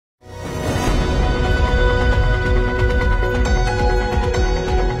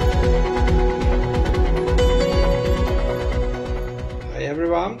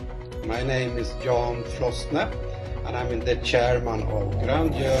Frostne, and I'm the chairman of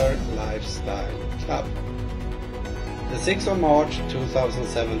Grandeur Lifestyle Club. The 6th of March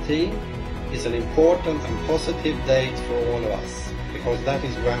 2017 is an important and positive date for all of us, because that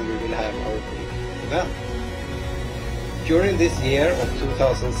is when we will have our big event. During this year of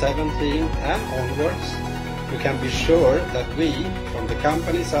 2017 and onwards, you can be sure that we, from the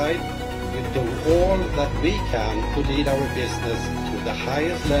company side, will do all that we can to lead our business to the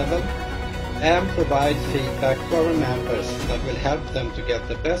highest level and provide feedback to our members that will help them to get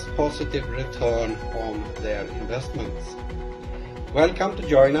the best positive return on their investments. Welcome to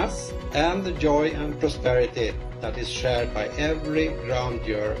join us and the joy and prosperity that is shared by every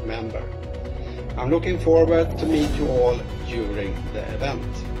Grandeur member. I'm looking forward to meet you all during the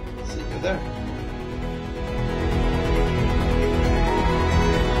event. See you there.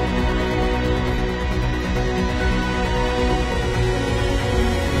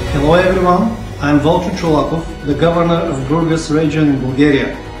 Hello everyone, I'm Volker Chulakov, the governor of Burgas region in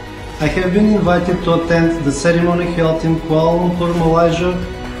Bulgaria. I have been invited to attend the ceremony held in Kuala Lumpur, Malaysia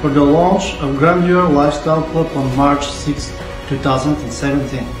for the launch of Grandeur Lifestyle Club on March 6,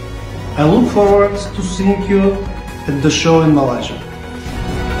 2017. I look forward to seeing you at the show in Malaysia.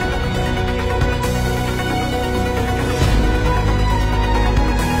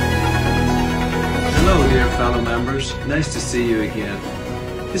 Hello dear fellow members, nice to see you again.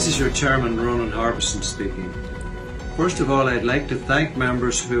 This is your chairman Ronan Harbison speaking. First of all, I'd like to thank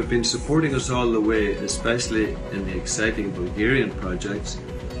members who have been supporting us all the way, especially in the exciting Bulgarian projects,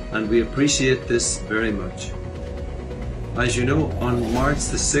 and we appreciate this very much. As you know, on March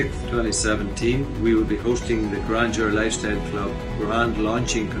the 6th, 2017, we will be hosting the Grandeur Lifestyle Club Grand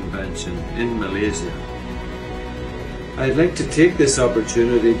Launching Convention in Malaysia. I'd like to take this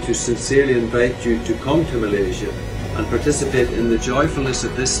opportunity to sincerely invite you to come to Malaysia and participate in the joyfulness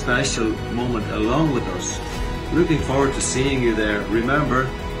of this special moment along with us. Looking forward to seeing you there. Remember,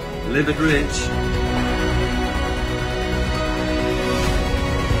 live it rich.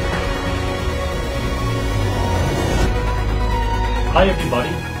 Hi everybody,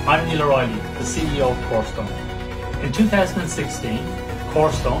 I'm Neil O'Reilly, the CEO of Corestone. In 2016,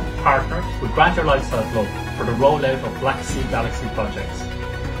 Corestone partnered with Grandeur Lifestyle Club for the rollout of Black Sea Galaxy projects.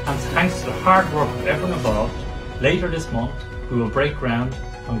 And thanks to the hard work of everyone involved, later this month we will break ground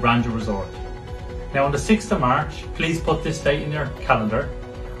on Grandeur Resort. Now on the 6th of March, please put this date in your calendar.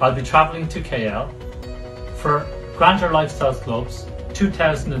 I'll be travelling to KL for Grandeur Lifestyle Club's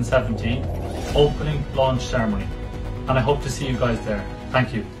 2017 opening launch ceremony. And I hope to see you guys there.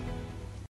 Thank you.